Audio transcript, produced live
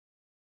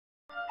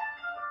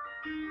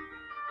Dear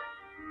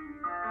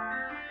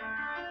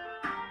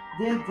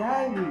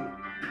diary,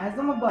 as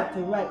I'm about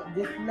to write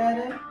this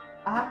letter,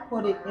 I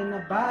put it in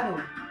a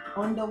bottle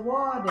on the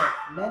water,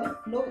 let it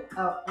float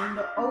out in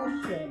the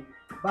ocean.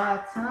 By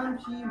the time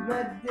she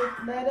read this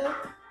letter,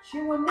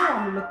 she will know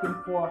I'm looking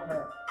for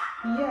her.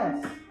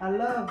 P.S. I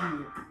love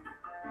you.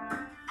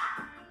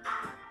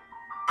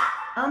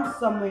 I'm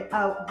somewhere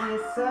out there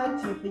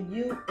searching for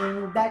you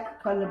in that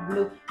color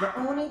blue. The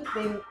only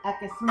thing I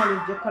can smell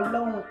is your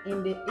cologne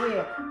in the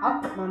air. I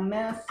put my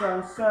mask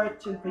on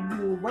searching for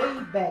you way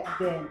back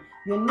then.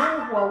 You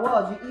know who I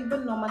was, you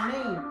even know my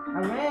name. I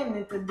ran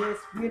into this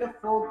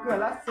beautiful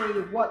girl. I say,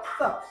 what's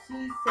up? She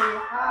say,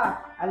 hi.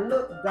 I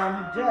look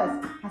down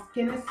just. Her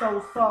skin is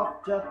so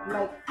soft, just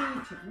like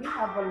peaches. We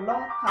have a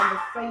long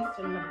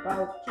conversation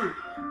about you.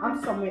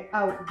 I'm somewhere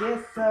out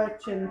there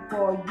searching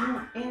for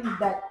you in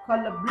that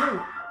color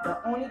blue. The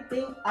only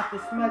thing I can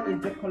smell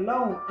is your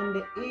cologne in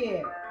the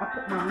air. I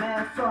put my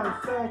mask on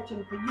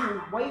searching for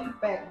you way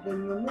back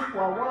then. You knew who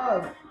I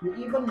was. You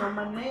even know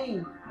my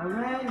name. I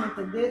ran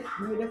into this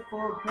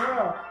beautiful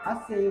girl. I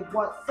say,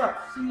 what's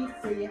up? She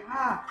say,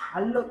 hi.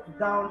 I look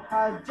down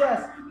her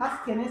dress. Her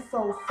skin is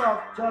so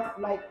soft, just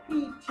like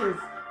peaches.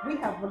 We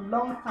have a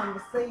long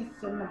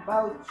conversation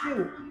about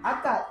you.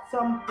 I got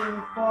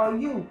something for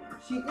you.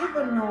 She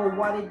even know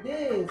what it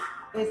is.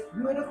 It's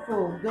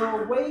beautiful.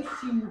 The way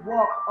she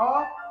walk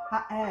off,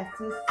 her ass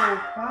is so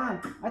fine.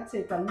 I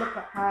take a look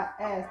at her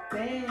ass.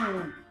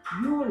 Damn,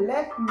 you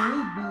left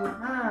me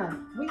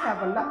behind. We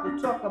have a lot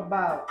to talk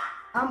about.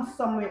 I'm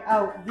somewhere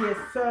out there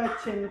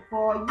searching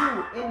for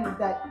you in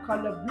that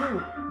color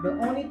blue. The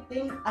only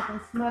thing I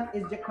can smell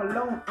is your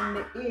cologne in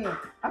the air.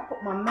 I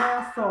put my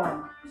mask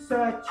on,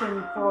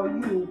 searching for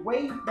you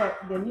way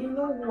back then. You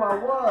know who I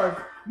was.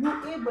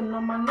 You even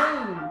know my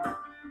name.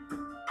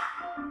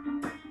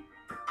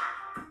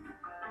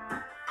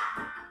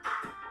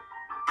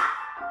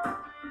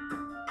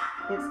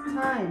 It's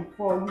time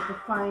for you to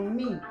find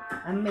me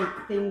and make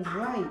things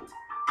right.